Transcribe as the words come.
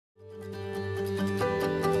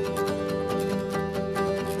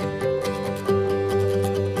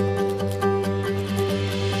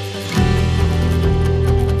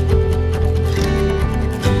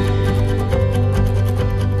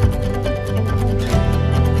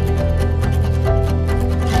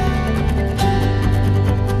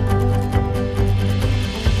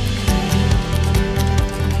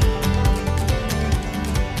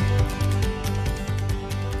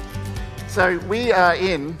So we are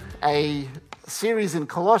in a series in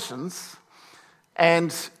Colossians,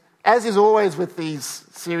 and as is always with these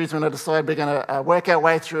series, when I decide we're going to work our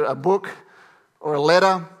way through a book or a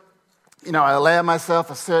letter, I allow myself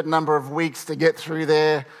a certain number of weeks to get through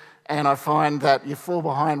there, and I find that you fall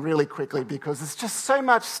behind really quickly because there's just so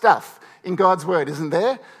much stuff in God's Word, isn't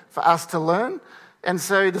there, for us to learn. And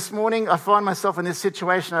so this morning, I find myself in this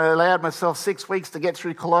situation. I allowed myself 6 weeks to get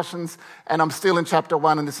through Colossians, and I'm still in chapter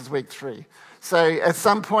 1, and this is week 3. So at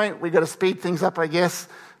some point, we've got to speed things up, I guess,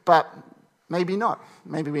 but maybe not.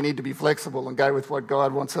 Maybe we need to be flexible and go with what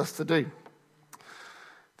God wants us to do.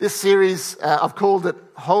 This series, I've called it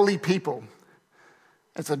Holy People.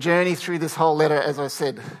 It's a journey through this whole letter, as I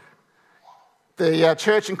said. The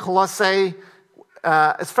church in Colossae,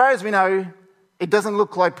 as far as we know, it doesn't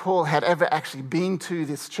look like Paul had ever actually been to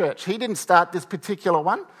this church. He didn't start this particular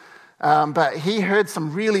one, but he heard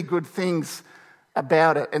some really good things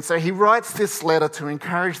about it. And so he writes this letter to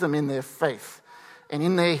encourage them in their faith. And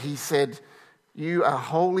in there he said, "You are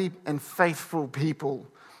holy and faithful people."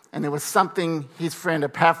 And there was something his friend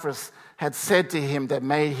Epaphras had said to him that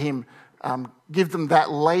made him give them that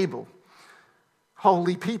label,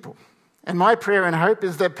 holy people. And my prayer and hope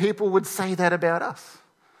is that people would say that about us.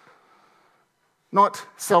 Not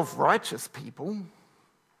self-righteous people,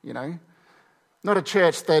 Not a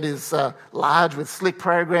church that is large with slick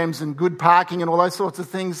programs and good parking and all those sorts of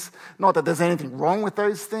things. Not that there's anything wrong with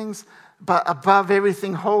those things, but above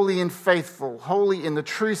everything, holy and faithful, holy in the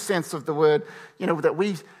true sense of the word, that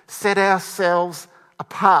we set ourselves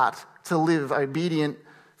apart to live obedient,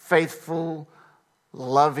 faithful,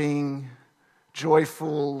 loving,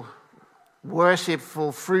 joyful,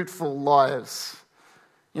 worshipful, fruitful lives.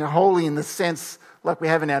 Holy in the sense, like we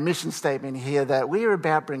have in our mission statement here, that we are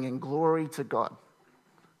about bringing glory to God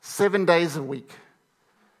 7 days a week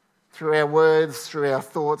through our words, through our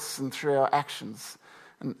thoughts, and through our actions.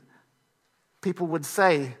 And people would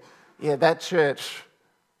say, that church,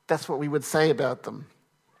 that's what we would say about them.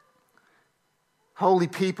 Holy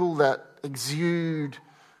people that exude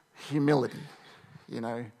humility,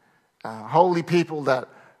 holy people that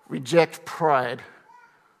reject pride.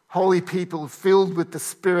 Holy people filled with the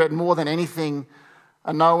Spirit more than anything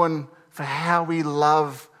are known for how we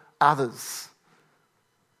love others.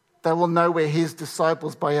 They will know we're his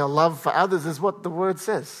disciples by our love for others, is what the word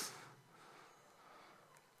says.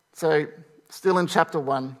 So, still in chapter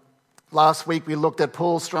 1, last week we looked at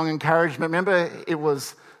Paul's strong encouragement. Remember, it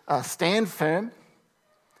was stand firm,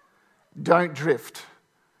 don't drift.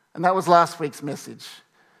 And that was last week's message.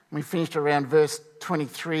 We finished around verse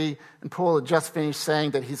 23, and Paul had just finished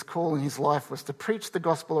saying that his call in his life was to preach the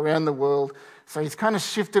gospel around the world. So he's kind of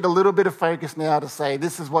shifted a little bit of focus now to say,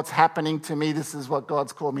 this is what's happening to me, this is what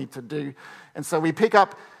God's called me to do. And so we pick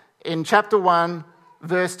up in chapter 1,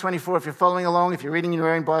 verse 24. If you're following along, if you're reading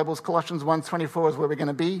your own Bibles, Colossians 1:24 is where we're going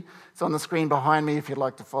to be. It's on the screen behind me if you'd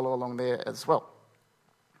like to follow along there as well.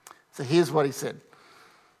 So here's what he said.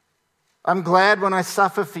 "I'm glad when I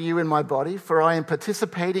suffer for you in my body, for I am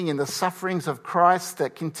participating in the sufferings of Christ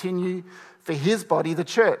that continue for his body, the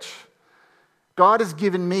church. God has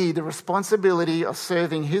given me the responsibility of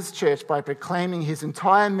serving his church by proclaiming his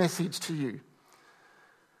entire message to you.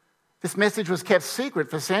 This message was kept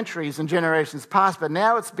secret for centuries and generations past, but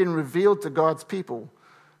now it's been revealed to God's people.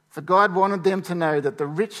 For God wanted them to know that the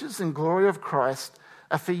riches and glory of Christ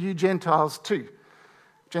are for you Gentiles too."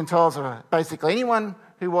 Gentiles are basically anyone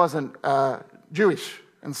who wasn't Jewish.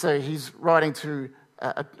 And so he's writing to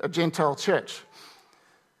a Gentile church.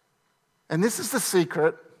 And this is the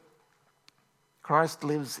secret. Christ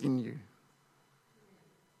lives in you.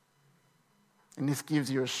 And this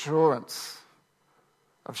gives you assurance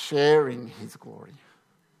of sharing his glory.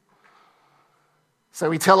 So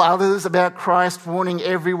we tell others about Christ, warning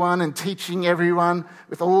everyone and teaching everyone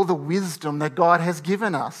with all the wisdom that God has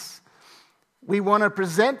given us. We want to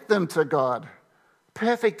present them to God,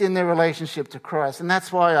 perfect in their relationship to Christ. And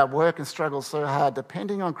that's why I work and struggle so hard,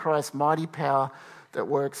 depending on Christ's mighty power that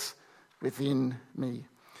works within me.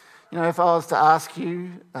 If I was to ask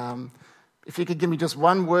you, if you could give me just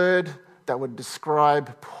one word that would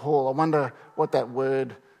describe Paul, I wonder what that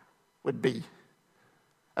word would be.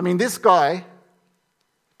 This guy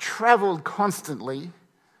traveled constantly.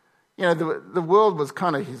 The world was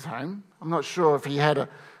kind of his home. I'm not sure if he had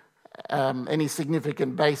any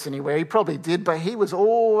significant base anywhere. He probably did, but he was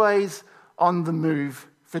always on the move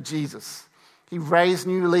for Jesus. He raised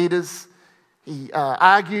new leaders. He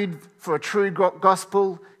argued for a true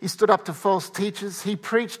gospel. He stood up to false teachers. He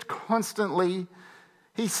preached constantly.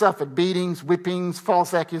 He suffered beatings, whippings,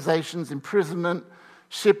 false accusations, imprisonment,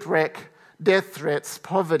 shipwreck, death threats,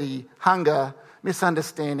 poverty, hunger,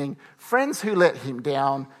 misunderstanding, friends who let him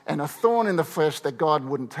down, and a thorn in the flesh that God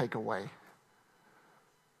wouldn't take away.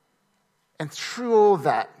 And through all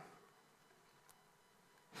that,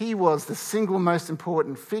 he was the single most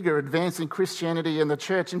important figure advancing Christianity and the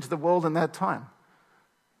church into the world in that time.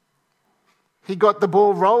 He got the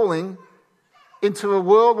ball rolling into a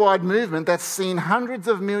worldwide movement that's seen hundreds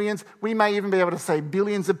of millions, we may even be able to say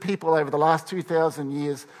billions of people over the last 2,000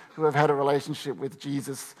 years who have had a relationship with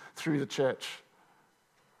Jesus through the church.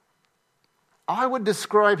 I would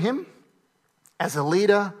describe him as a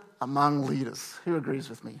leader among leaders. Who agrees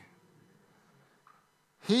with me?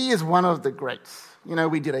 He is one of the greats. You know,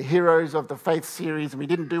 we did a Heroes of the Faith series and we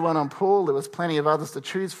didn't do one on Paul. There was plenty of others to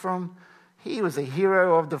choose from. He was a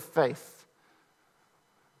hero of the faith.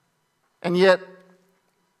 And yet,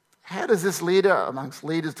 how does this leader amongst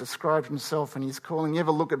leaders describe himself and his calling? You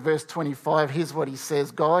ever look at verse 25? Here's what he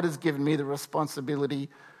says. God has given me the responsibility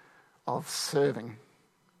of serving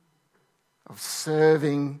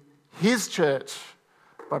his church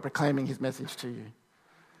by proclaiming his message to you.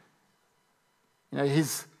 You know,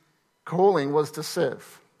 his calling was to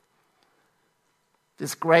serve.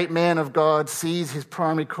 This great man of God sees his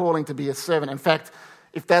primary calling to be a servant. In fact,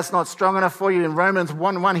 if that's not strong enough for you, in Romans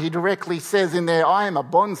 1:1, he directly says in there, I am a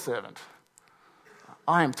bondservant.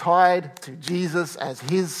 I am tied to Jesus as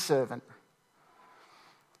his servant.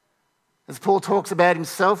 As Paul talks about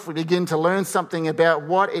himself, we begin to learn something about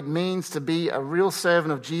what it means to be a real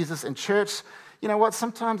servant of Jesus. And church, you know what?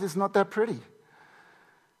 Sometimes it's not that pretty.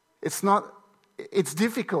 It's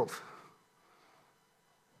difficult.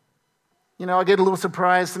 You know, I get a little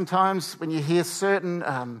surprised sometimes when you hear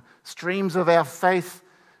certain streams of our faith.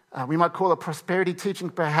 We might call it prosperity teaching,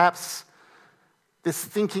 perhaps. This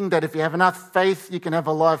thinking that if you have enough faith, you can have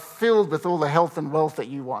a life filled with all the health and wealth that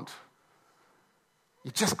you want. You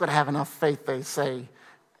just got to have enough faith, they say.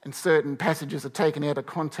 And certain passages are taken out of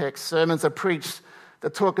context. Sermons are preached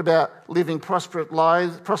that talk about living prosperous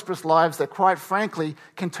lives that, quite frankly,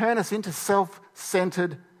 can turn us into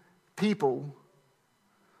self-centered people.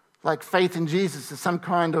 Like faith in Jesus is some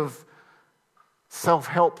kind of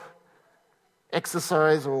self-help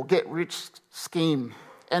exercise or get-rich scheme.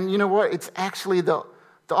 And you know what? It's actually the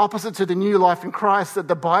opposite to the new life in Christ that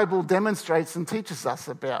the Bible demonstrates and teaches us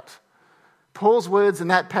about. Paul's words in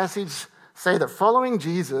that passage say that following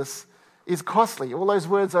Jesus is costly. All those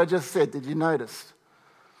words I just said, did you notice?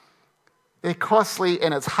 They're costly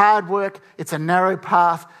and it's hard work, it's a narrow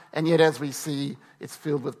path, and yet as we see, it's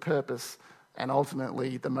filled with purpose and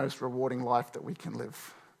ultimately the most rewarding life that we can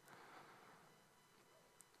live.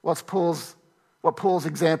 What Paul's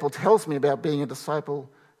example tells me about being a disciple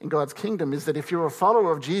in God's kingdom is that if you're a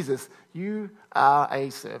follower of Jesus, you are a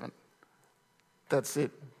servant. That's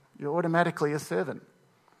it. You're automatically a servant.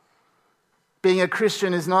 Being a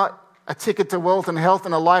Christian is not a ticket to wealth and health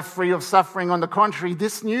and a life free of suffering. On the contrary,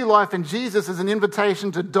 this new life in Jesus is an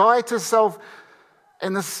invitation to die to self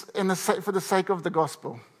for the sake of the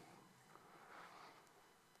gospel.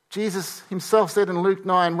 Jesus himself said in Luke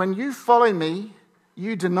 9, when you follow me,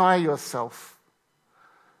 you deny yourself.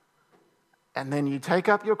 And then you take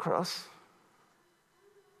up your cross.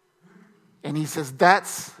 And he says,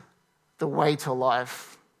 that's the way to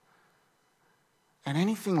life. And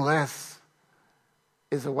anything less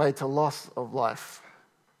is a way to loss of life.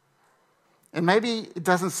 And maybe it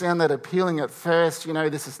doesn't sound that appealing at first. You know,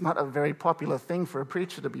 this is not a very popular thing for a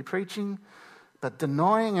preacher to be preaching. But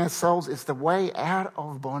denying ourselves is the way out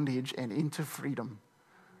of bondage and into freedom.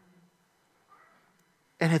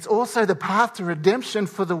 And it's also the path to redemption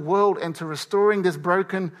for the world and to restoring this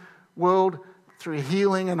broken world through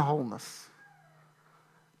healing and wholeness.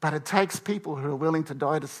 But it takes people who are willing to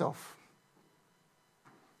die to self.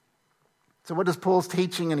 So what does Paul's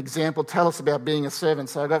teaching and example tell us about being a servant?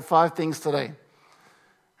 So I've got 5 things today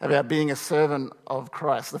about being a servant of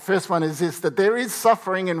Christ. The first one is this, that there is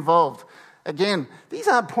suffering involved. Again, these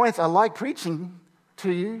aren't points I like preaching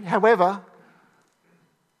to you. However,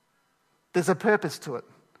 there's a purpose to it.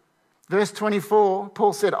 Verse 24,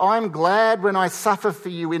 Paul said, I'm glad when I suffer for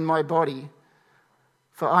you in my body,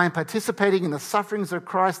 for I am participating in the sufferings of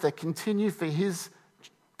Christ that continue for his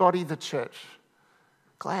body, the church.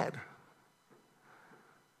 Glad.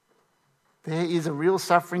 There is a real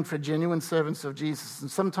suffering for genuine servants of Jesus. And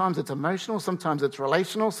sometimes it's emotional, sometimes it's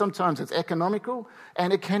relational, sometimes it's economical,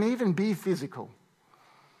 and it can even be physical.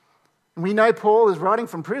 And we know Paul is writing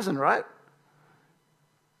from prison, right?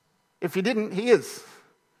 If you didn't, he is.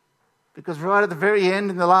 Because right at the very end,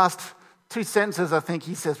 in the last 2 sentences, I think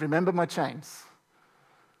he says, remember my chains.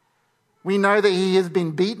 We know that he has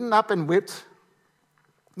been beaten up and whipped.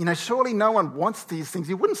 You know, surely no one wants these things.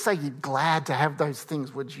 You wouldn't say you're glad to have those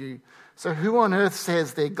things, would you? So who on earth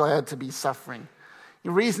says they're glad to be suffering?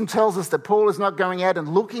 The reason tells us that Paul is not going out and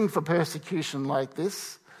looking for persecution like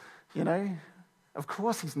this. Of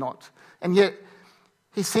course he's not. And yet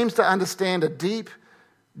he seems to understand a deep,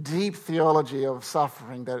 deep theology of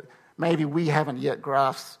suffering that maybe we haven't yet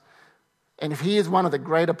grasped. And if he is one of the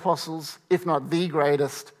great apostles, if not the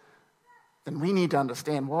greatest, then we need to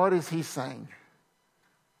understand, what is he saying?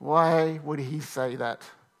 Why would he say that?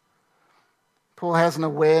 Paul has an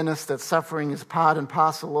awareness that suffering is part and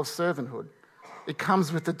parcel of servanthood. It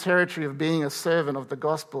comes with the territory of being a servant of the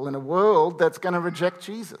gospel in a world that's going to reject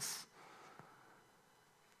Jesus.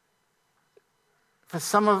 For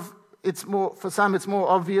some, it's more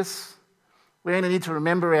obvious. We only need to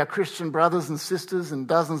remember our Christian brothers and sisters in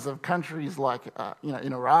dozens of countries like,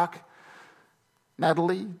 in Iraq.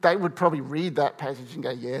 Natalie, they would probably read that passage and go,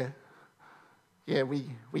 yeah,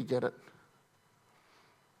 we get it.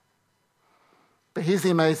 But here's the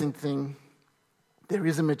amazing thing. There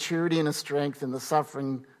is a maturity and a strength in the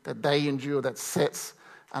suffering that they endure that sets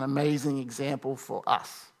an amazing example for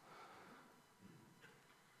us.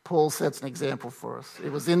 Paul sets an example for us.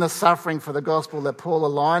 It was in the suffering for the gospel that Paul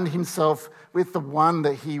aligned himself with the one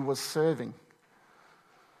that he was serving.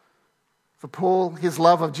 For Paul, his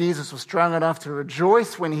love of Jesus was strong enough to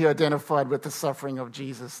rejoice when he identified with the suffering of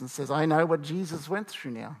Jesus and says, I know what Jesus went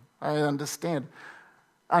through now. I understand.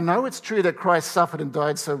 I know it's true that Christ suffered and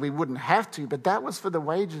died so we wouldn't have to, but that was for the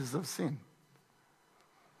wages of sin.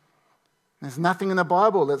 There's nothing in the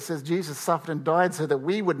Bible that says Jesus suffered and died so that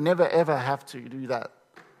we would never ever have to do that.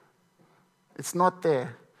 It's not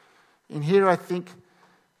there. And here, I think,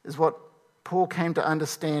 is what Paul came to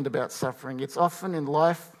understand about suffering. It's often in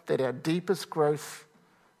life that our deepest growth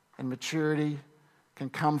and maturity can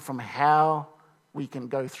come from how we can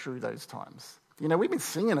go through those times. We've been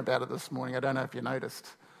singing about it this morning. I don't know if you noticed.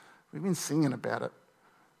 We've been singing about it.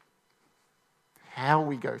 How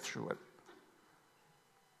we go through it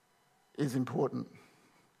is important.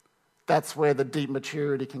 That's where the deep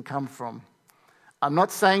maturity can come from. I'm not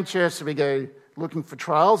saying, church, that we go looking for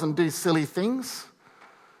trials and do silly things,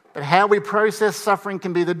 but how we process suffering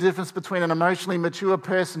can be the difference between an emotionally mature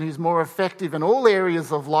person who's more effective in all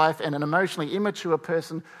areas of life and an emotionally immature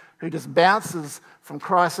person who just bounces from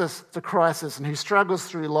crisis to crisis and who struggles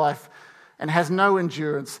through life and has no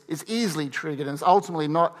endurance, is easily triggered, and is ultimately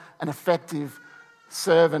not an effective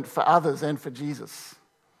servant for others and for Jesus.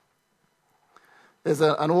 There's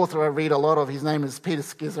an author I read a lot of. His name is Peter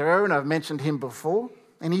Scazzero, and I've mentioned him before.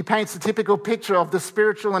 And he paints a typical picture of the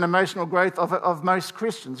spiritual and emotional growth of most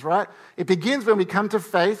Christians, right? It begins when we come to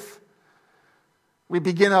faith. We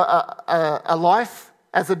begin a life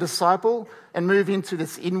as a disciple and move into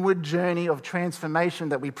this inward journey of transformation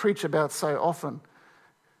that we preach about so often.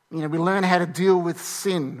 We learn how to deal with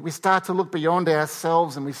sin. We start to look beyond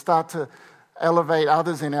ourselves and we start to elevate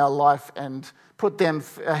others in our life and put them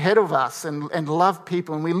ahead of us and love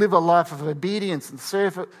people. And we live a life of obedience and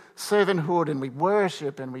servanthood, and we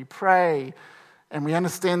worship and we pray and we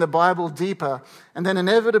understand the Bible deeper. And then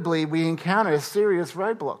inevitably we encounter a serious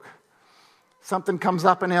roadblock. Something comes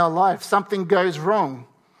up in our life. Something goes wrong.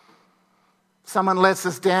 Someone lets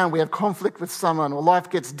us down, we have conflict with someone, or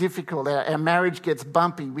life gets difficult, our marriage gets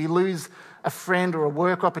bumpy, we lose a friend or a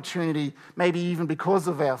work opportunity, maybe even because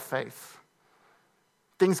of our faith.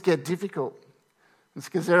 Things get difficult. And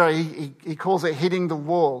Scazzero, he calls it hitting the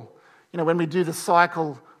wall. When we do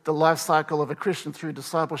the life cycle of a Christian through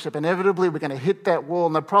discipleship, inevitably we're going to hit that wall.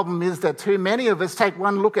 And the problem is that too many of us take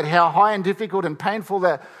one look at how high and difficult and painful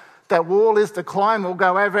that wall is to climb, or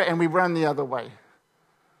go over it, and we run the other way.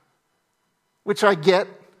 Which I get,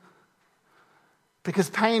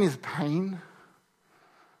 because pain is pain.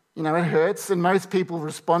 It hurts, and most people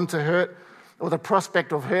respond to hurt or the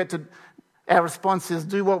prospect of hurt. Our response is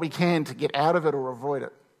do what we can to get out of it or avoid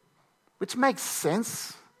it, which makes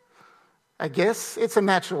sense, I guess. It's a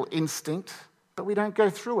natural instinct, but we don't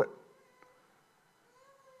go through it.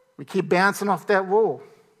 We keep bouncing off that wall.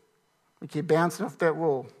 We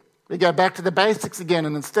go back to the basics again,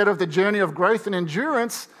 and instead of the journey of growth and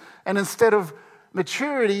endurance, and instead of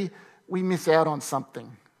maturity, we miss out on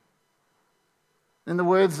something. In the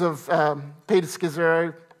words of Peter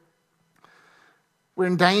Scazzero, we're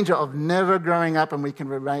in danger of never growing up, and we can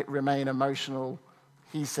remain emotional,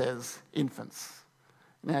 he says, infants.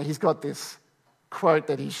 Now, he's got this quote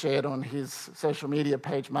that he shared on his social media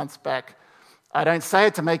page months back. I don't say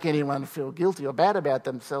it to make anyone feel guilty or bad about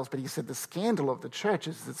themselves, but he said the scandal of the church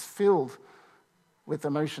is it's filled with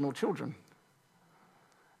emotional children.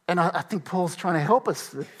 And I think Paul's trying to help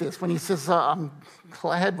us with this when he says, I'm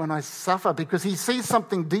glad when I suffer, because he sees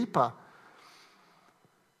something deeper.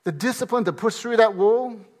 The discipline to push through that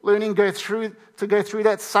wall, learning to go through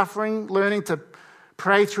that suffering, learning to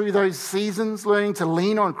pray through those seasons, learning to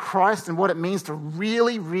lean on Christ and what it means to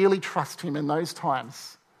really, really trust him in those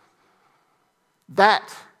times.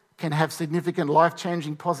 That can have significant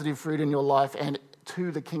life-changing positive fruit in your life and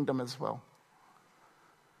to the kingdom as well.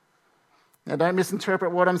 Now, don't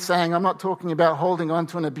misinterpret what I'm saying. I'm not talking about holding on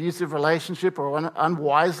to an abusive relationship or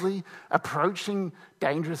unwisely approaching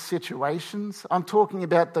dangerous situations. I'm talking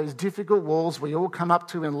about those difficult walls we all come up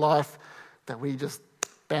to in life that we just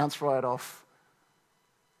bounce right off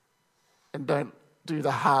and don't do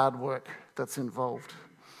the hard work that's involved.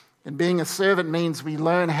 And being a servant means we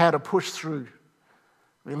learn how to push through.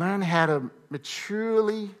 We learn how to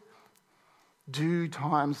maturely do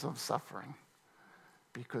times of suffering,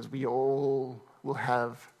 because we all will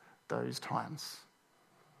have those times.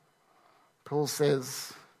 Paul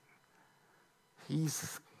says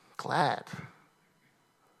he's glad.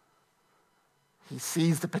 He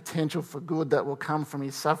sees the potential for good that will come from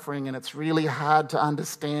his suffering, and it's really hard to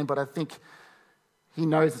understand, but I think he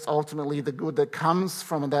knows it's ultimately the good that comes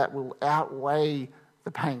from that will outweigh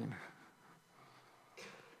the pain.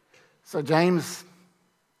 So James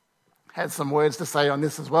had some words to say on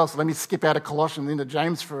this as well. So let me skip out of Colossians into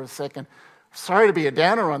James for a second. Sorry to be a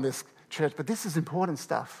downer on this, church, but this is important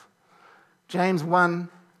stuff. James 1,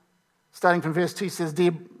 starting from verse 2, says,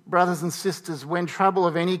 "Dear brothers and sisters, when trouble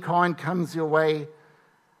of any kind comes your way,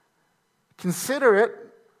 consider it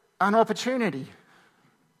an opportunity."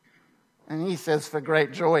 And he says, "for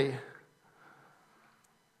great joy."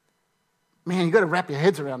 Man, you've got to wrap your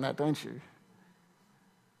heads around that, don't you?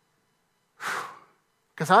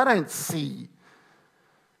 Because I don't see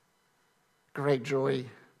great joy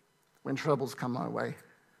when troubles come my way.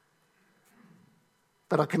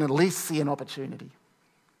 But I can at least see an opportunity.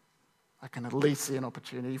 I can at least see an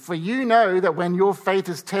opportunity. For you know that when your faith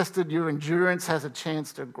is tested, your endurance has a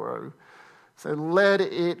chance to grow. So let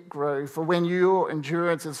it grow. For when your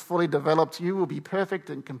endurance is fully developed, you will be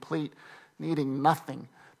perfect and complete, needing nothing.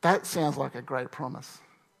 That sounds like a great promise.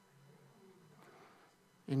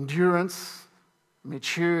 Endurance,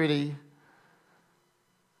 maturity,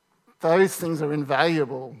 those things are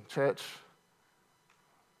invaluable, church.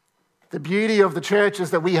 The beauty of the church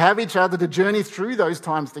is that we have each other to journey through those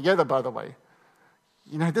times together, by the way.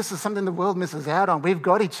 You know, this is something the world misses out on. We've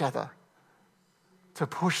got each other to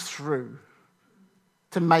push through,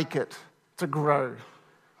 to make it, to grow.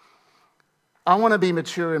 I want to be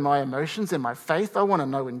mature in my emotions, in my faith. I want to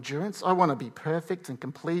know endurance. I want to be perfect and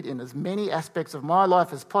complete in as many aspects of my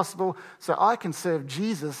life as possible so I can serve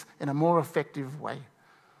Jesus in a more effective way.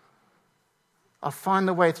 I'll find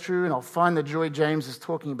the way through and I'll find the joy James is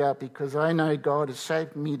talking about because I know God has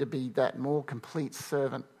shaped me to be that more complete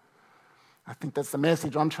servant. I think that's the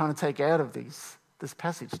message I'm trying to take out of this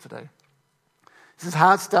passage today. This is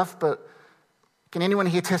hard stuff, but can anyone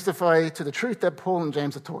here testify to the truth that Paul and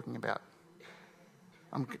James are talking about?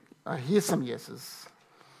 I hear some yeses.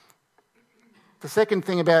 The second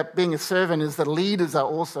thing about being a servant is that leaders are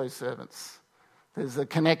also servants. There's a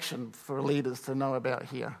connection for leaders to know about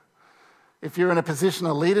here. If you're in a position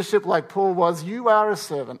of leadership like Paul was, you are a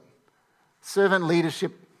servant. Servant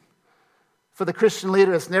leadership. For the Christian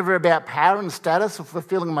leader, it's never about power and status or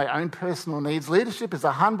fulfilling my own personal needs. Leadership is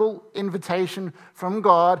a humble invitation from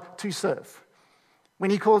God to serve. When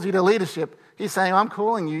he calls you to leadership, he's saying, I'm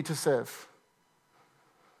calling you to serve.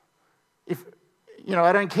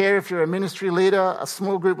 I don't care if you're a ministry leader, a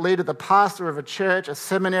small group leader, the pastor of a church, a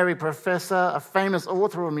seminary professor, a famous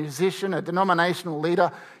author or musician, a denominational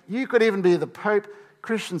leader. You could even be the Pope.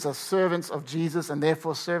 Christians are servants of Jesus and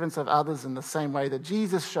therefore servants of others in the same way that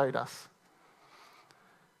Jesus showed us.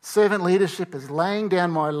 Servant leadership is laying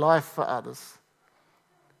down my life for others.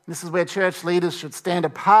 This is where church leaders should stand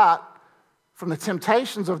apart from the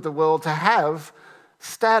temptations of the world to have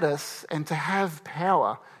status and to have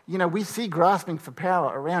power. You know, we see grasping for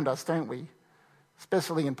power around us, don't we?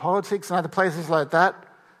 Especially in politics and other places like that.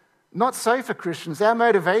 Not so for Christians. Our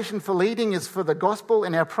motivation for leading is for the gospel,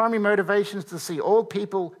 and our primary motivation is to see all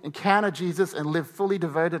people encounter Jesus and live fully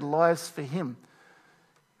devoted lives for him.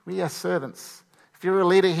 We are servants. If you're a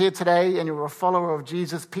leader here today and you're a follower of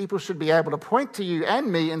Jesus, people should be able to point to you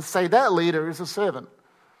and me and say that leader is a servant.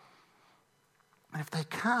 And if they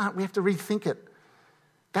can't, we have to rethink it.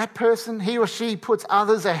 That person, he or she puts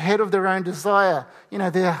others ahead of their own desire. You know,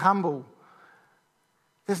 they're humble.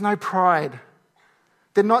 There's no pride.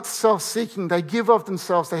 They're not self-seeking. They give of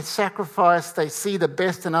themselves. They sacrifice. They see the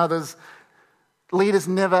best in others. Leaders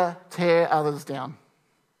never tear others down.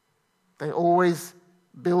 They always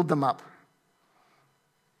build them up.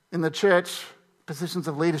 In the church, Positions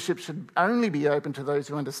of leadership should only be open to those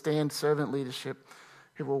who understand servant leadership,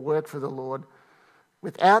 who will work for the Lord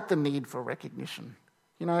without the need for recognition.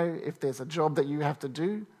 You know, if there's a job that you have to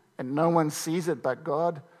do and no one sees it but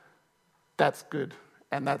God, that's good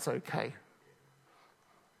and that's okay.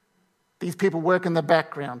 These people work in the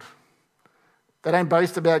background. They don't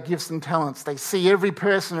boast about gifts and talents. They see every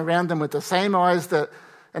person around them with the same eyes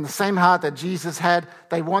and the same heart that Jesus had.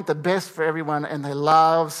 They want the best for everyone, and they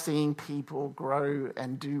love seeing people grow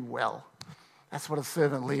and do well. That's what a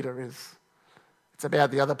servant leader is. It's about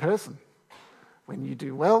the other person. When you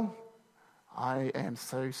do well, I am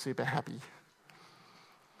so super happy.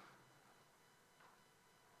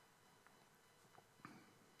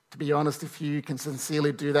 To be honest, if you can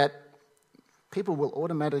sincerely do that, people will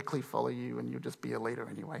automatically follow you and you'll just be a leader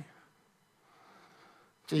anyway.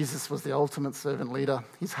 Jesus was the ultimate servant leader.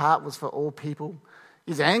 His heart was for all people.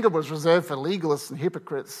 His anger was reserved for legalists and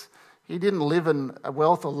hypocrites. He didn't live in a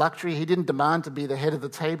wealth or luxury. He didn't demand to be the head of the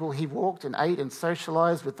table. He walked and ate and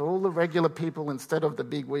socialized with all the regular people instead of the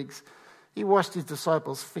bigwigs. He washed his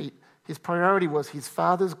disciples' feet. His priority was his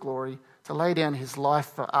Father's glory, to lay down his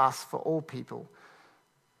life for us, for all people,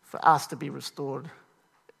 for us to be restored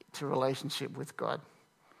to relationship with God.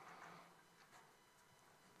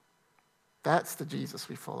 That's the Jesus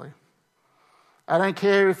we follow. I don't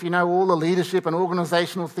care if you know all the leadership and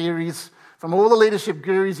organizational theories from all the leadership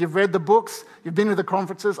gurus. You've read the books, you've been to the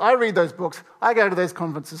conferences. I read those books. I go to those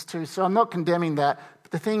conferences too, so I'm not condemning that.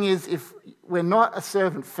 But the thing is, if we're not a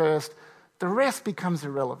servant first, the rest becomes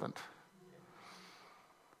irrelevant.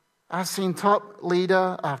 I've seen top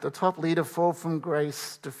leader after top leader fall from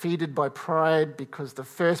grace, defeated by pride, because the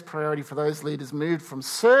first priority for those leaders moved from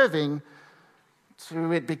serving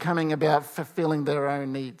to it becoming about fulfilling their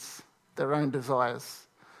own needs, their own desires.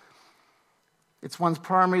 It's one's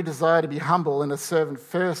primary desire to be humble and a servant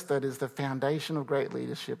first that is the foundation of great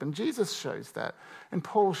leadership. And Jesus shows that, and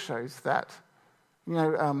Paul shows that. You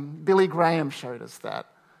know, Billy Graham showed us that.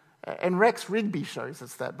 And Rex Rigby shows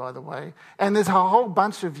us that, by the way. And there's a whole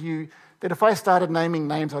bunch of you that if I started naming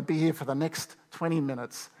names, I'd be here for the next 20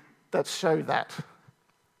 minutes that show that.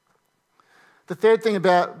 The third thing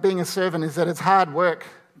about being a servant is that it's hard work.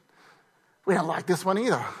 We don't like this one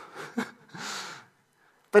either.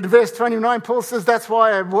 But in verse 29, Paul says that's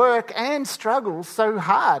why I work and struggle so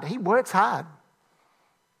hard. He works hard.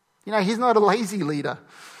 You know, he's not a lazy leader.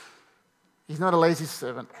 He's not a lazy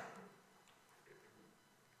servant.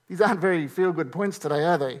 These aren't very feel-good points today,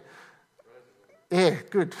 are they? Yeah,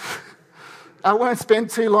 good. I won't spend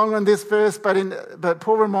too long on this verse, but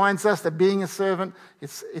Paul reminds us that being a servant,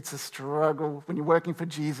 it's a struggle. When you're working for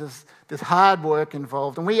Jesus, there's hard work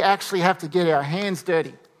involved, and we actually have to get our hands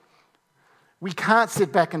dirty. We can't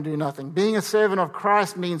sit back and do nothing. Being a servant of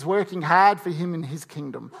Christ means working hard for him in his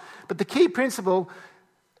kingdom. But the key principle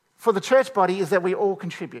for the church body is that we all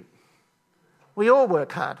contribute. We all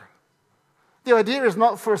work hard. The idea is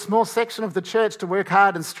not for a small section of the church to work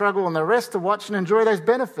hard and struggle and the rest to watch and enjoy those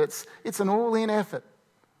benefits. It's an all-in effort.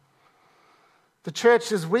 The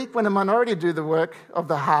church is weak when a minority do the work of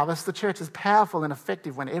the harvest. The church is powerful and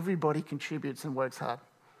effective when everybody contributes and works hard.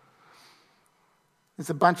 There's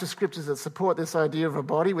a bunch of scriptures that support this idea of a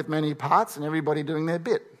body with many parts and everybody doing their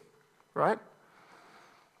bit, right?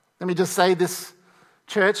 Let me just say this,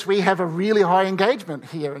 church, we have a really high engagement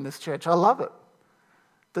here in this church. I love it.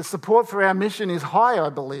 The support for our mission is high, I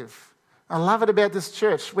believe. I love it about this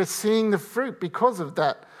church. We're seeing the fruit because of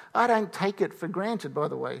that. I don't take it for granted, by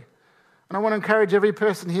the way. And I want to encourage every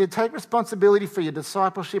person here to take responsibility for your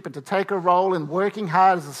discipleship and to take a role in working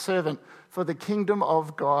hard as a servant for the kingdom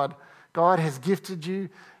of God. God has gifted you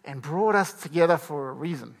and brought us together for a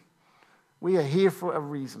reason. We are here for a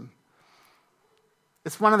reason.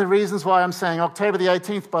 It's one of the reasons why I'm saying October the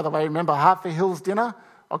 18th, by the way. Remember Hartford Hills dinner?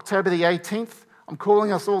 October the 18th. I'm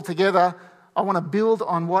calling us all together. I want to build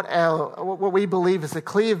on what we believe is a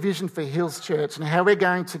clear vision for Hills Church and how we're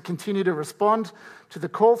going to continue to respond to the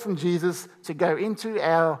call from Jesus to go into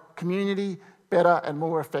our community better and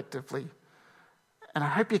more effectively. And I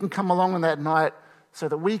hope you can come along on that night so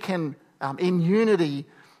that we can, in unity,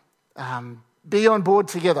 be on board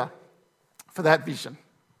together for that vision.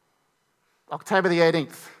 October the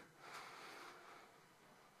 18th.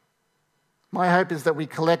 My hope is that we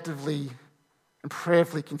collectively and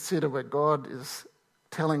prayerfully consider what God is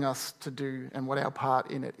telling us to do and what our part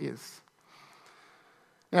in it is.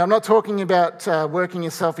 Now, I'm not talking about working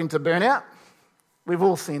yourself into burnout. We've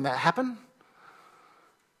all seen that happen.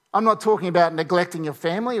 I'm not talking about neglecting your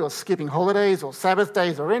family or skipping holidays or Sabbath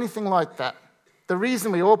days or anything like that. The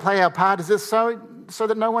reason we all play our part is this so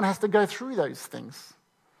that no one has to go through those things.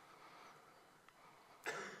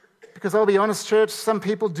 Because I'll be honest, church, some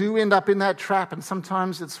people do end up in that trap, and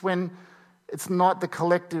sometimes it's when it's not the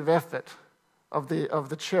collective effort of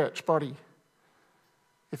the church body.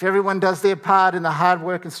 If everyone does their part in the hard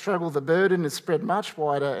work and struggle, the burden is spread much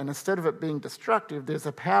wider, and instead of it being destructive, there's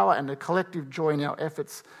a power and a collective joy in our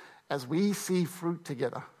efforts as we see fruit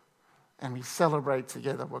together and we celebrate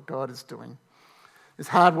together what God is doing. There's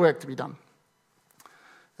hard work to be done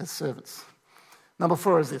as servants. Number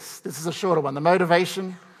 4 is this. This is a shorter one. The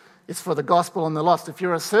motivation is for the gospel and the lost. If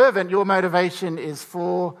you're a servant, your motivation is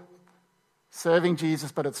for serving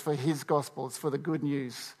Jesus, but it's for his gospel. It's for the good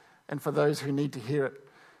news and for those who need to hear it.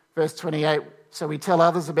 Verse 28, so we tell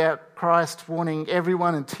others about Christ, warning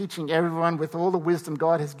everyone and teaching everyone with all the wisdom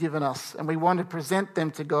God has given us. And we want to present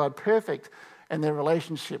them to God perfect in their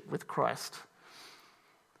relationship with Christ.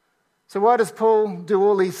 So why does Paul do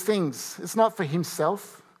all these things? It's not for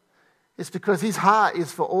himself. It's because his heart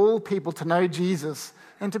is for all people to know Jesus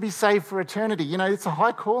and to be saved for eternity. You know, it's a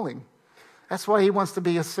high calling. That's why he wants to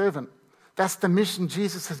be a servant. That's the mission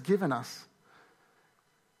Jesus has given us.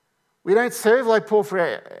 We don't serve like Paul for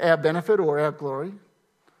our benefit or our glory,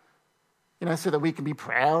 so that we can be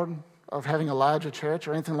proud of having a larger church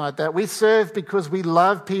or anything like that. We serve because we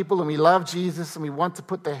love people and we love Jesus and we want to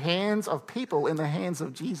put the hands of people in the hands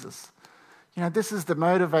of Jesus. This is the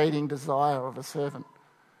motivating desire of a servant,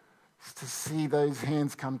 is to see those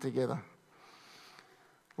hands come together.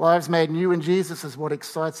 Lives made new in Jesus is what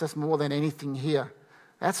excites us more than anything here.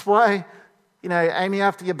 That's why, Amy,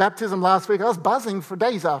 after your baptism last week, I was buzzing for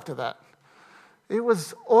days after that. It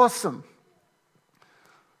was awesome.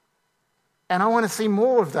 And I want to see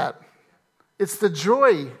more of that. It's the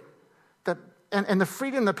joy that and the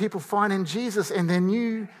freedom that people find in Jesus and their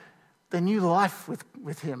new life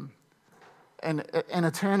with him and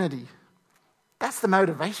eternity. That's the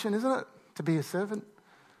motivation, isn't it? To be a servant,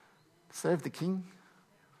 serve the King.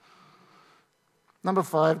 Number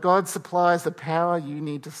 5, God supplies the power you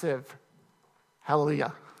need to serve.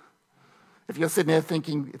 Hallelujah. If you're sitting there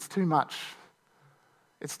thinking, it's too much,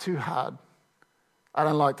 it's too hard, I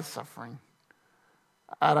don't like the suffering,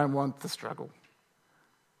 I don't want the struggle.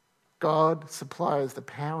 God supplies the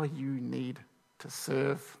power you need to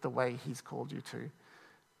serve the way he's called you to.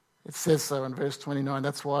 It says so in verse 29,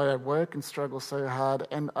 that's why I work and struggle so hard,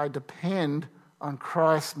 and I depend on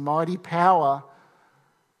Christ's mighty power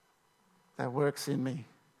that works in me,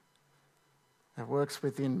 that works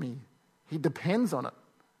within me. He depends on it.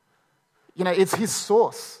 It's his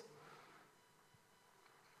source.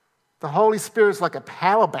 The Holy Spirit's like a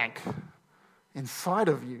power bank inside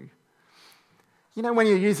of you. When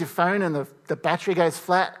you use your phone and the battery goes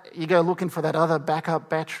flat, you go looking for that other backup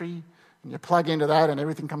battery and you plug into that and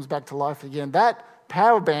everything comes back to life again. That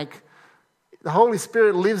power bank, the Holy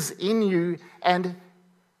Spirit lives in you and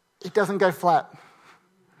it doesn't go flat.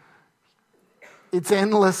 It's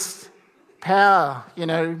endless power,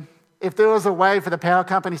 If there was a way for the power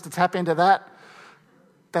companies to tap into that,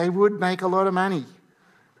 they would make a lot of money.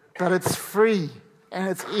 But it's free and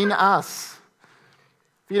it's in us.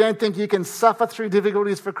 If you don't think you can suffer through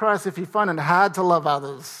difficulties for Christ, if you find it hard to love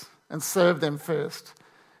others and serve them first,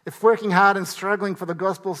 if working hard and struggling for the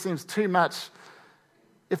gospel seems too much,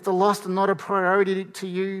 if the lost are not a priority to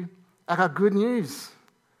you, I got good news.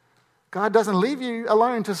 God doesn't leave you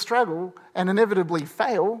alone to struggle and inevitably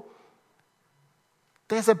fail.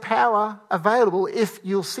 There's a power available if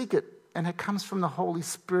you'll seek it, and it comes from the Holy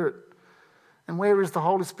Spirit. And where is the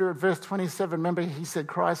Holy Spirit? Verse 27, remember he said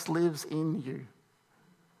Christ lives in you.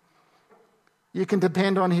 You can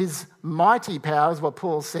depend on his mighty power, is what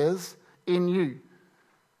Paul says, in you.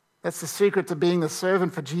 That's the secret to being the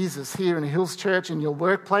servant for Jesus here in Hills Church, in your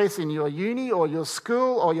workplace, in your uni or your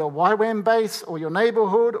school or your YWAM base or your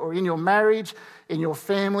neighbourhood or in your marriage, in your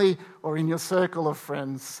family or in your circle of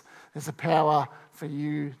friends. There's a power for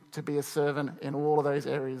you to be a servant in all of those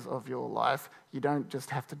areas of your life. You don't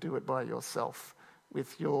just have to do it by yourself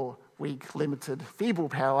with your weak, limited, feeble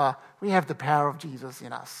power. We have the power of Jesus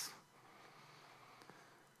in us.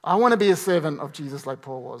 I want to be a servant of Jesus like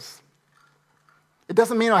Paul was. It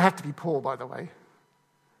doesn't mean I have to be Paul, by the way.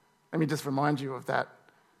 Let me just remind you of that.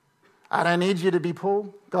 I don't need you to be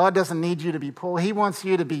Paul. God doesn't need you to be Paul. He wants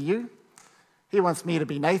you to be you. He wants me to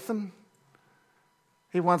be Nathan.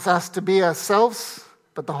 He wants us to be ourselves,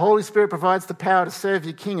 but the Holy Spirit provides the power to serve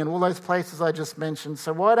your King in all those places I just mentioned.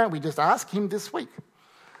 So why don't we just ask him this week?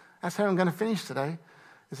 That's how I'm going to finish today.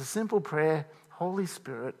 It's a simple prayer. Holy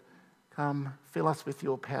Spirit, come fill us with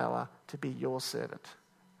your power to be your servant.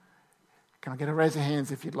 Can I get a raise of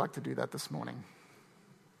hands if you'd like to do that this morning?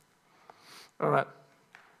 All right,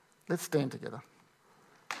 let's stand together.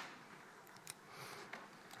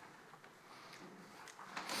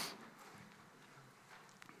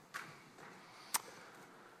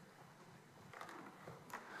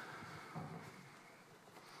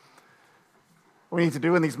 what we need to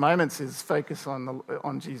do in these moments is focus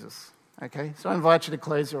on Jesus. Okay? So I invite you to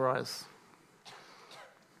close your eyes.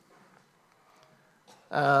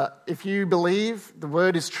 If you believe the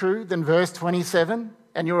word is true, then verse 27,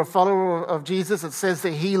 and you're a follower of Jesus, it says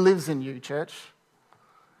that he lives in you, church.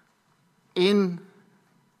 In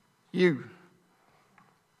you.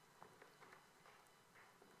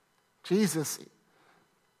 Jesus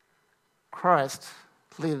Christ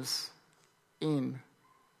lives in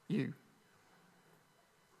you.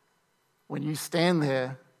 When you stand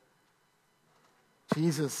there,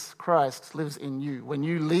 Jesus Christ lives in you. When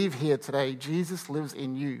you leave here today, Jesus lives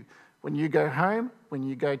in you. When you go home, when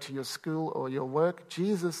you go to your school or your work,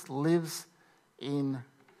 Jesus lives in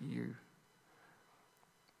you.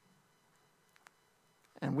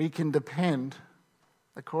 And we can depend,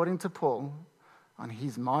 according to Paul, on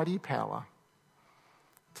his mighty power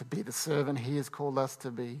to be the servant he has called us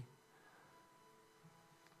to be.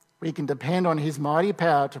 We can depend on his mighty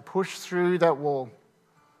power to push through that wall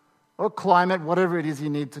or climb it, whatever it is you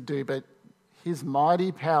need to do, but his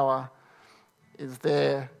mighty power is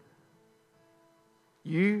there.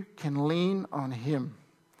 You can lean on him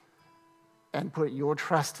and put your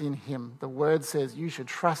trust in him. The word says you should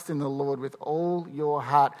trust in the Lord with all your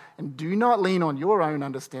heart and do not lean on your own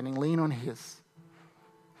understanding, lean on his.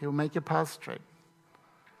 He'll make your path straight.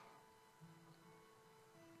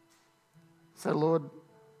 So Lord,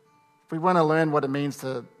 if we want to learn what it means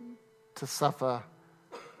to suffer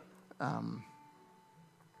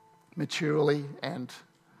maturely and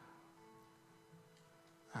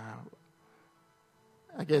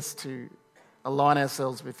I guess to align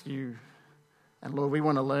ourselves with you. And Lord, we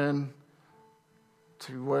want to learn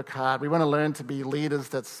to work hard. We want to learn to be leaders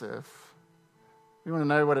that serve. We want to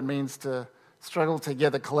know what it means to struggle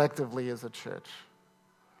together collectively as a church.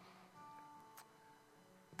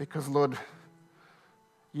 Because Lord,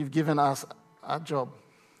 you've given us a job,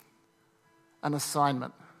 an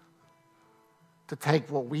assignment to take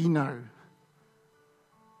what we know,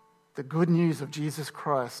 the good news of Jesus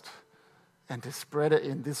Christ, and to spread it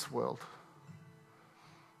in this world.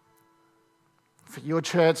 For your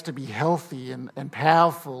church to be healthy and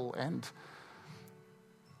powerful and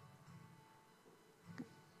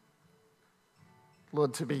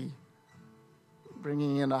Lord, to be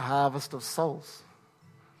bringing in a harvest of souls.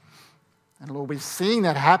 And Lord, we're seeing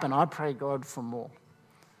that happen. I pray, God, for more.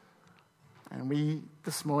 And we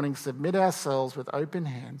this morning submit ourselves with open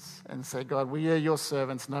hands and say, God, we are your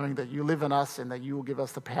servants, knowing that you live in us and that you will give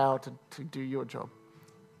us the power to do your job.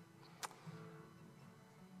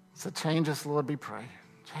 So change us, Lord, we pray.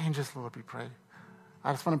 Change us, Lord, we pray.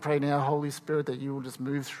 I just want to pray now, Holy Spirit, that you will just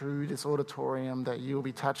move through this auditorium, that you will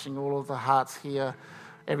be touching all of the hearts here.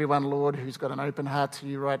 Everyone, Lord, who's got an open heart to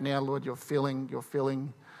you right now, Lord, you're filling,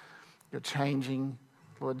 you're changing,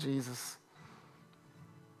 Lord Jesus.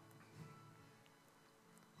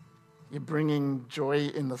 You're bringing joy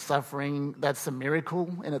in the suffering. That's a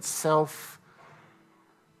miracle in itself.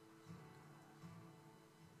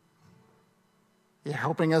 You're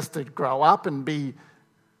helping us to grow up and be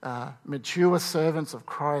mature servants of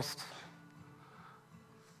Christ.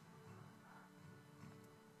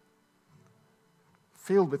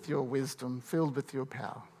 Filled with your wisdom, filled with your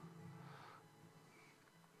power.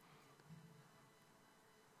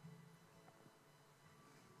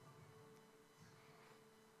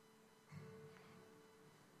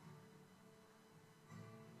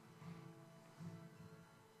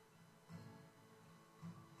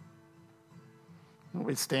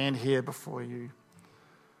 We stand here before you,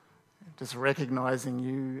 just recognizing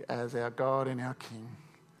you as our God and our King.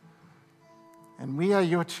 And we are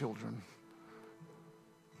your children.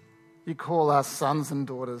 You call us sons and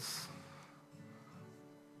daughters.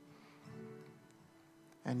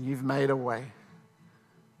 And you've made a way.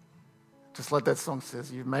 Just like that song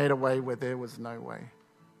says, you've made a way where there was no way.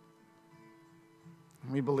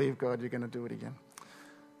 And we believe, God, you're going to do it again.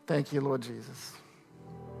 Thank you, Lord Jesus.